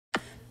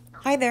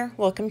Hi there,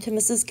 welcome to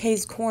Mrs.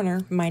 K's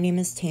Corner. My name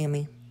is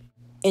Tammy.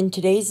 In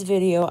today's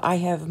video, I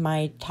have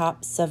my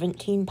top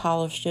 17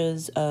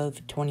 polishes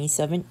of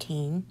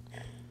 2017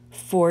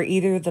 for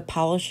either the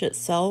polish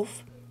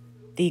itself,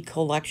 the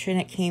collection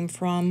it came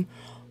from,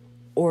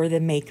 or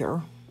the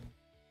maker.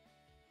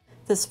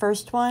 This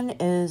first one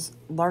is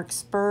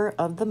Larkspur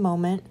of the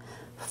Moment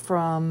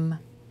from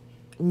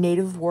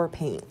Native War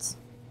Paints.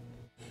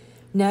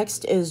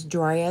 Next is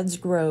Dryad's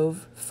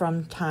Grove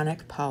from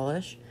Tonic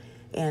Polish,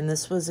 and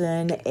this was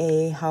in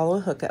a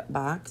hollow hookup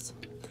box.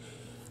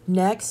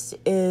 Next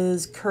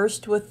is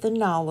Cursed with the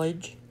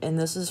Knowledge, and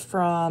this is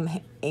from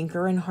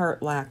Anchor and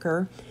Heart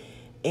Lacquer,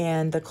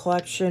 and the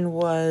collection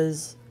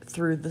was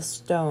Through the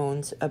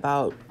Stones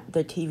about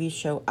the TV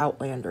show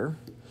Outlander.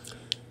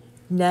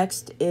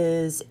 Next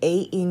is A.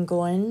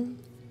 England,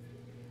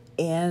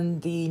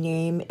 and the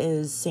name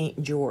is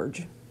St.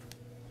 George.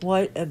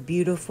 What a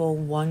beautiful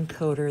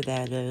one-coater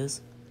that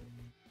is.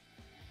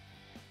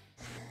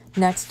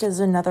 Next is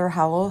another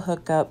hollow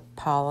hookup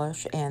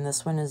polish, and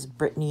this one is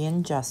Britney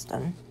and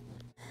Justin.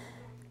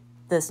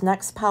 This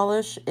next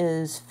polish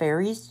is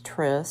Fairy's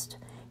Tryst,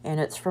 and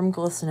it's from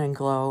Glisten and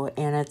Glow,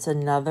 and it's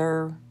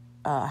another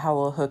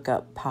hollow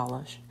hookup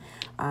polish.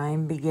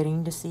 I'm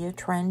beginning to see a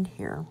trend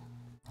here.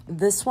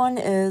 This one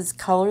is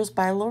Colors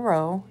by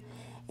Llarowe,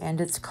 and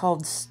it's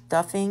called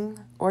Stuffing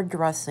or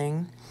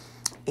Dressing,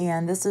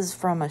 and this is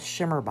from a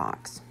shimmer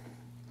box.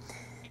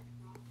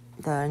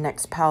 The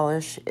next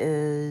polish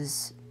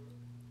is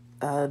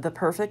The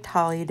Perfect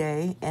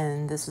Holiday,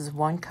 and this is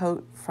one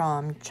coat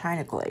from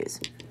China Glaze.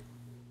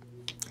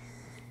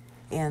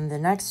 And the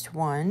next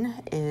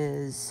one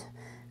is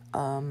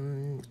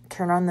Turn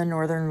on the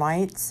Northern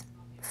Lights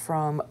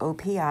from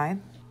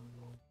OPI.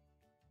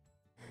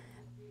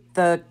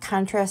 The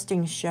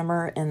contrasting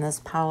shimmer in this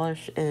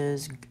polish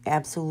is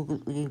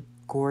absolutely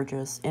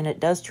gorgeous, and it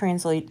does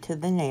translate to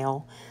the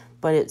nail,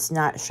 but it's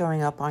not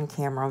showing up on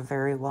camera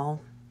very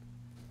well.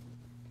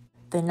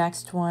 The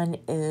next one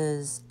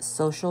is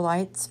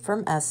Socialites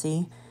from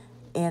Essie,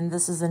 and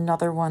this is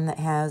another one that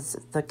has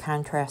the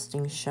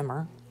contrasting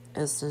shimmer.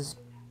 This is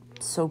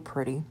so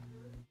pretty.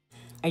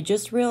 I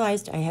just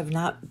realized I have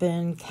not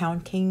been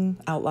counting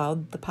out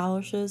loud the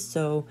polishes,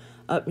 so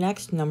up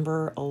next,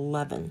 number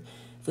 11.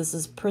 This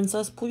is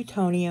Princess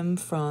Plutonium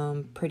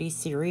from Pretty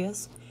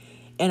Serious,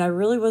 and I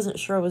really wasn't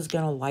sure I was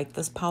going to like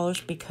this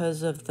polish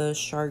because of the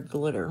shard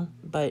glitter,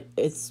 but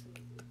it's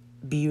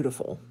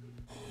beautiful.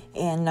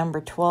 And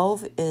number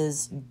 12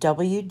 is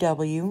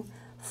WW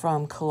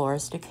from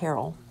Colores de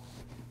Carol.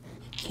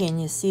 Can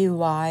you see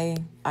why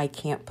I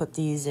can't put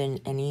these in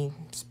any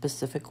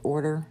specific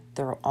order?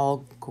 They're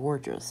all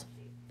gorgeous.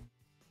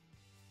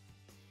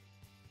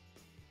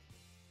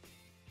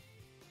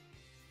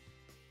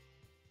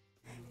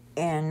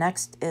 And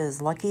next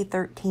is Lucky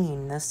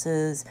 13. This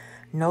is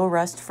No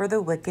Rest for the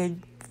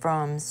Wicked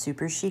from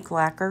SuperChic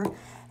Lacquer,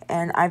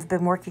 and I've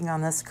been working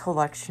on this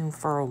collection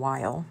for a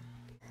while.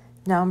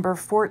 Number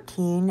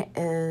 14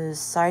 is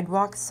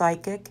Sidewalk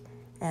Psychic,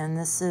 and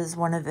this is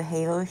one of the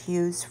halo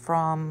hues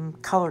from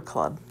Color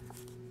Club.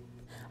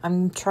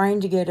 I'm trying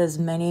to get as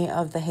many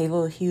of the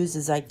halo hues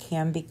as I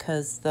can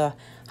because the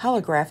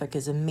holographic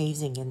is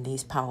amazing in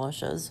these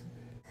polishes.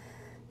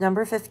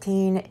 Number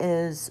 15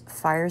 is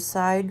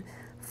Fireside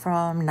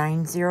from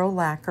 90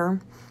 Lacquer,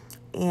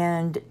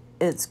 and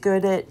it's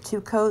good at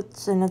 2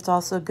 coats and it's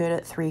also good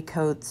at 3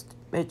 coats.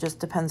 It just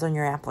depends on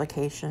your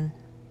application.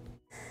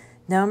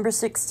 Number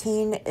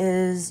 16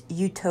 is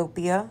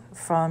Utopia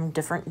from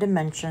Different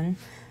Dimension.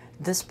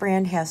 This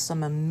brand has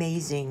some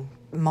amazing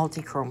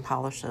multi-chrome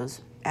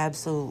polishes.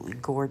 Absolutely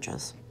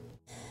gorgeous.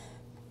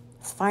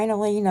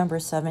 Finally, number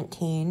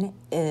 17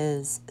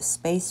 is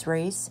Space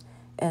Race,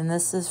 and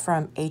this is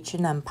from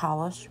H&M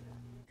Polish.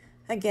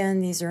 Again,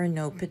 these are in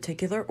no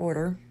particular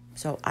order,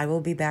 so I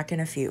will be back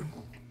in a few.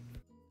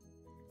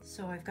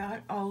 So I've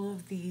got all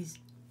of these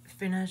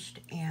finished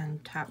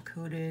and top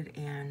coated,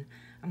 and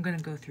I'm going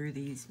to go through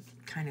these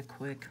kind of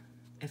quick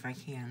if I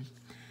can.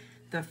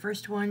 The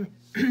first one,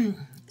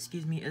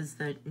 excuse me, is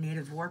the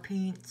Native War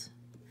Paints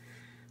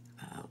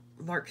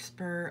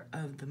Larkspur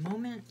of the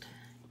Moment,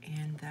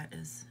 and that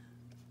is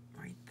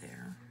right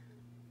there.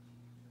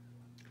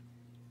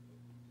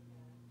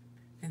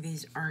 And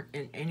these aren't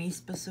in any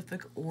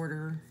specific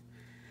order.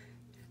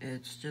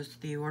 It's just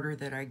the order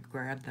that I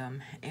grabbed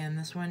them. And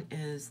this one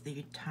is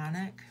the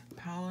Tonic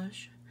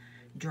polish,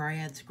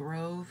 Dryad's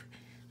Grove.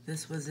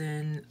 This was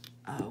in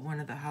one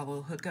of the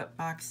hollow hookup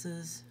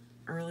boxes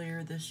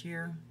earlier this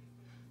year.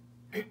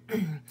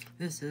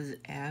 This is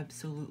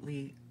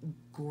absolutely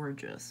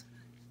gorgeous.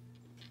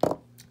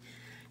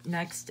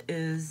 Next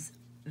is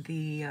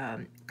the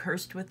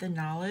Cursed with the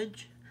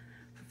Knowledge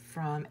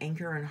from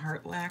Anchor and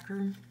Heart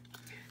Lacquer.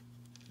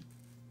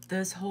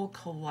 This whole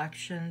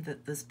collection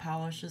that this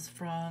polish is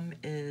from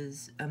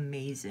is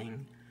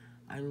amazing.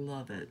 I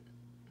love it.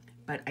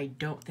 But I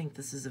don't think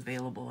this is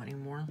available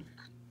anymore.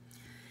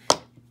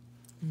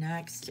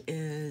 Next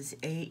is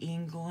A.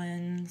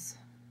 England's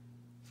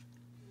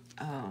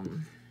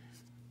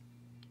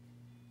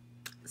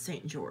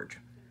St. George.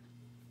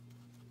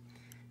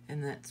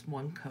 and that's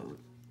one coat.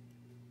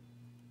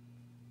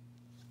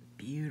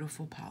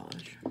 Beautiful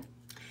polish.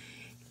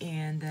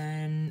 And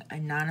then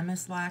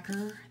Anonymous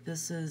Lacquer.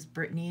 This is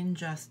Britney and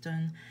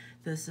Justin.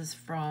 This is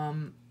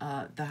from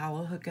the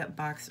Hollow Hookup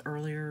box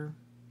earlier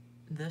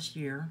this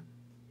year.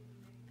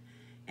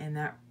 And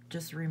that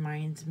just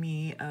reminds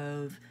me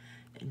of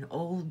an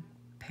old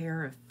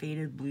pair of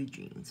faded blue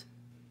jeans.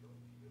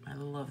 I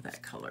love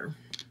that color.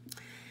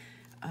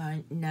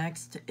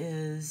 Next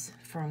is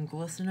from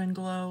Glisten and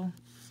Glow.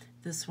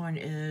 This one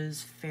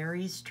is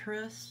Fairy's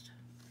Tryst.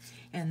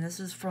 And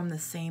this is from the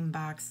same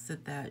box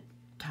that that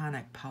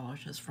Tonic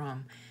polish is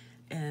from.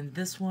 And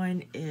this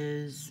one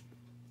is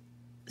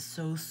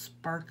so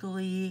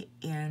sparkly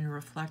and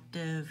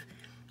reflective.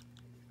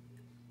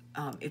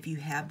 If you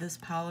have this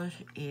polish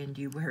and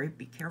you wear it,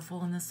 be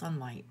careful in the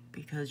sunlight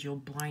because you'll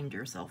blind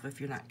yourself if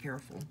you're not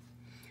careful.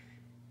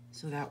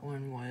 So that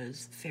one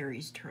was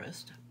Fairy's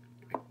Tryst.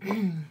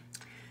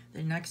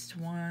 The next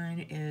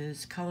one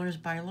is Colors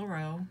by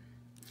Llarowe.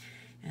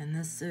 And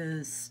this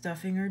is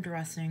Stuffing or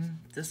Dressing.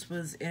 This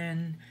was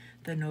in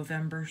the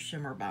November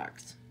Shimmer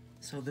box.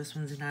 So this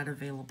one's not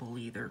available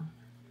either.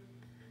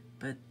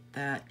 But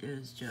that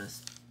is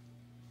just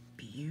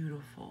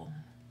beautiful.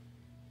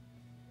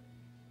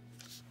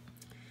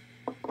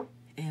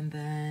 And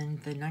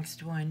then the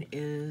next one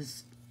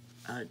is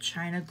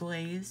China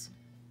Glaze,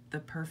 The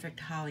Perfect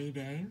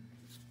Holiday.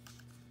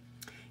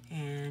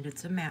 And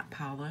it's a matte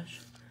polish,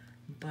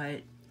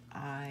 but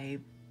I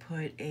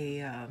put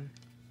a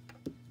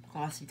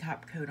glossy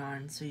top coat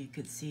on so you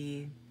could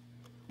see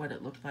what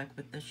it looked like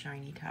with the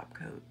shiny top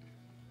coat.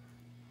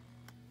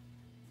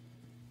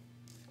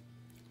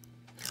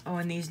 Oh,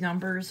 and these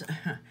numbers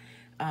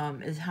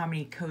is how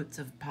many coats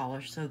of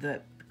polish. So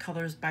the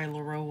Colors by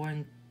Llarowe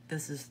one,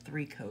 this is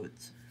 3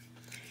 coats.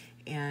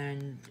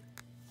 And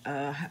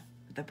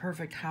the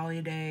Perfect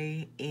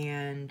Holiday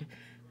and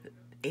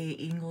A.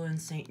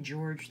 England St.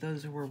 George,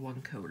 those were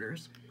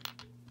 1-coaters.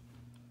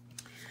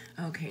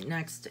 Okay,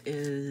 next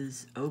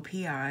is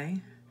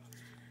OPI,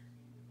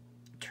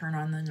 Turn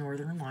on the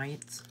Northern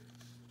Lights.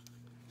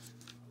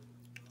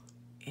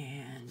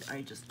 And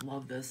I just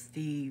love this.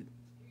 The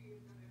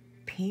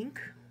pink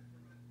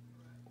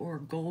or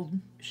gold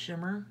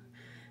shimmer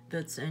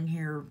that's in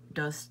here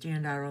does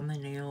stand out on the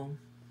nail,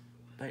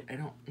 but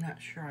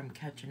not sure I'm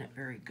catching it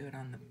very good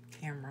on the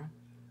camera.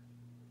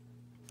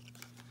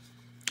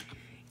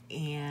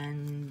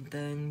 And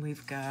then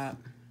we've got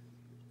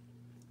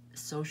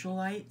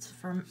Socialites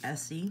from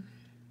Essie.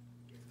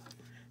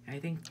 I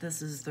think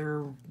this is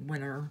their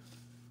winter,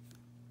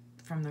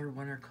 from their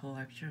winter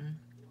collection.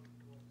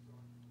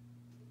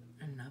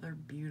 Another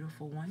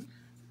beautiful one.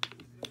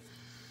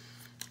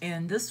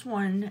 And this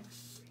one,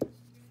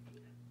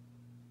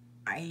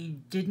 I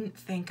didn't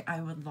think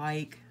I would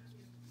like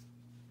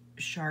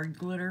shard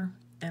glitter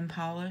and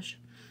polish,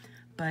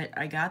 but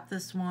I got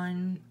this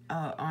one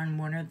on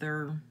one of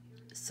their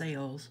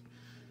sales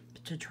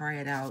to try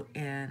it out,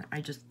 and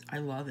I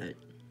love it.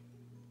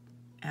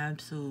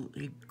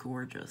 Absolutely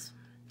gorgeous.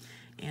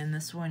 And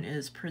this one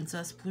is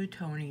Princess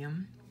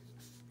Plutonium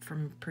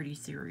from Pretty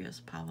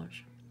Serious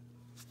Polish.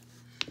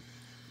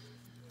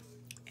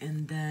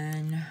 And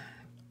then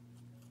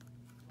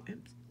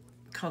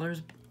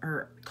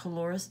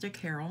Coloristic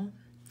Carol,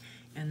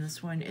 and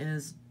this one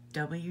is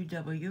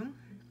WW,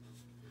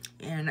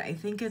 and I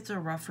think it's a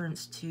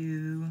reference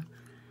to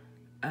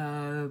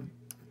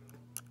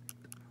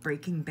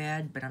Breaking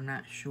Bad, but I'm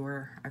not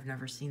sure. I've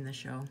never seen the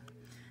show.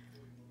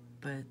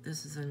 But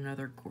this is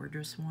another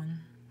gorgeous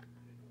one.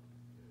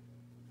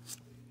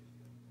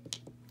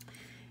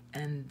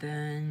 And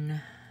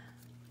then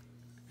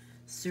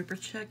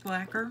SuperChic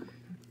Lacquer.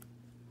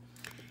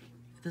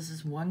 This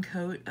is 1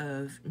 coat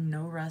of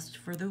No Rest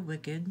for the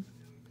Wicked.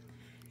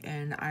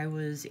 And I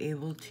was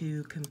able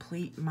to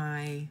complete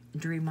my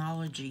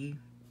Dreamology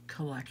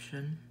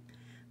collection.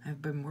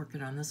 I've been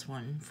working on this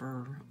one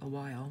for a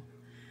while,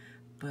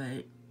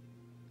 but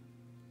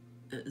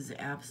it is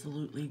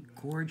absolutely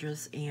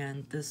gorgeous,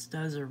 and this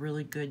does a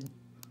really good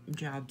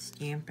job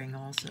stamping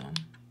also.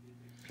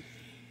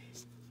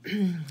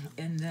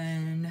 And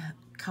then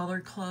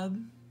Color Club.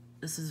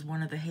 This is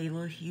one of the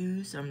Halo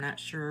hues. I'm not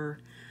sure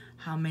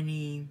how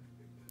many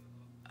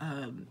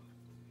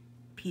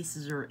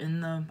pieces are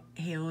in the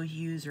Halo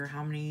hues or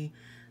how many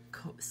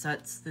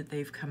sets that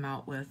they've come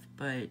out with,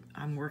 but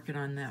I'm working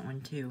on that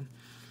one too.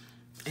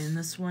 And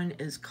this one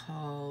is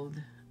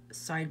called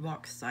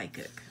Sidewalk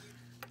Psychic.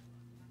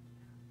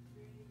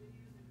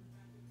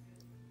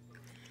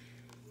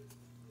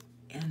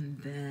 And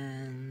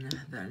then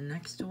the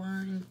next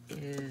one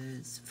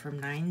is from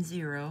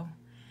 90,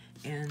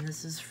 and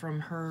this is from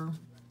her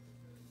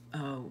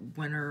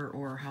winter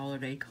or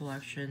holiday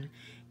collection,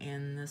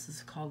 and this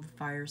is called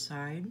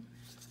Fireside.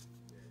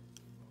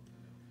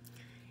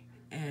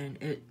 And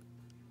it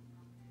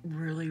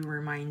really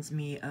reminds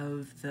me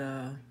of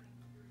the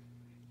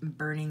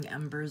burning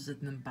embers in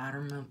the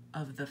bottom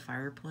of the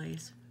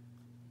fireplace.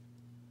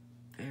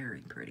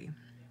 Very pretty.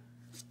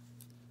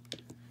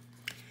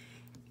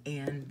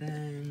 And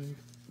then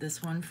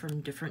this one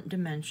from Different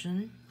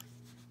Dimension,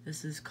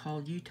 This is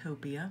called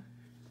Utopia.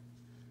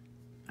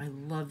 I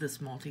love this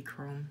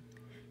multi-chrome,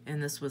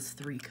 and this was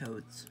 3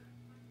 coats.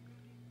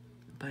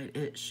 But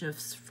it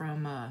shifts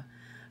from a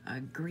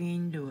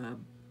green to a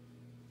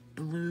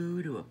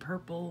blue to a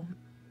purple.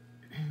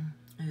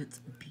 It's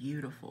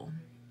beautiful.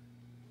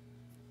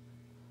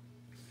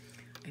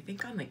 I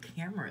think on the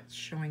camera it's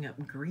showing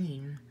up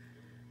green,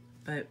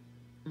 but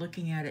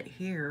looking at it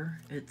here,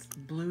 it's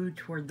blue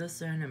toward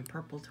this end and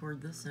purple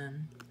toward this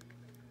end.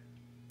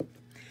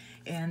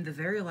 And the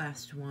very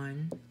last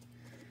one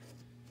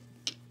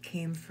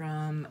came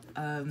from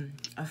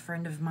a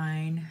friend of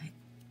mine,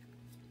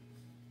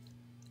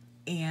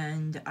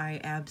 and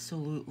I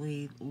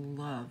absolutely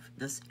love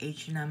this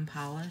H&M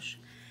polish.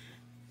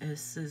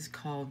 This is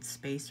called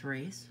Space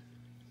Race,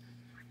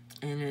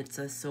 and it's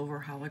a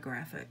silver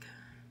holographic.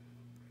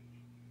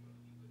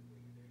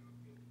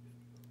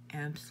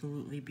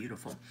 Absolutely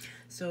beautiful.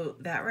 So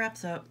that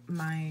wraps up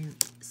my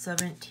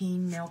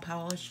 17 nail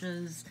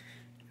polishes,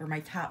 or my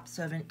top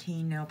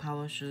 17 nail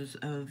polishes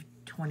of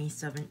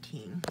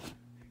 2017.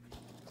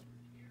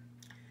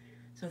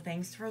 So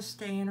thanks for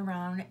staying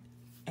around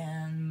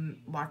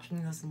and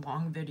watching this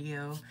long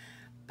video,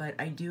 but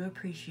I do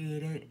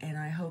appreciate it, and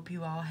I hope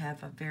you all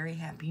have a very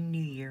happy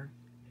new year.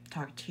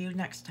 Talk to you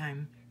next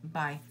time.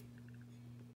 Bye.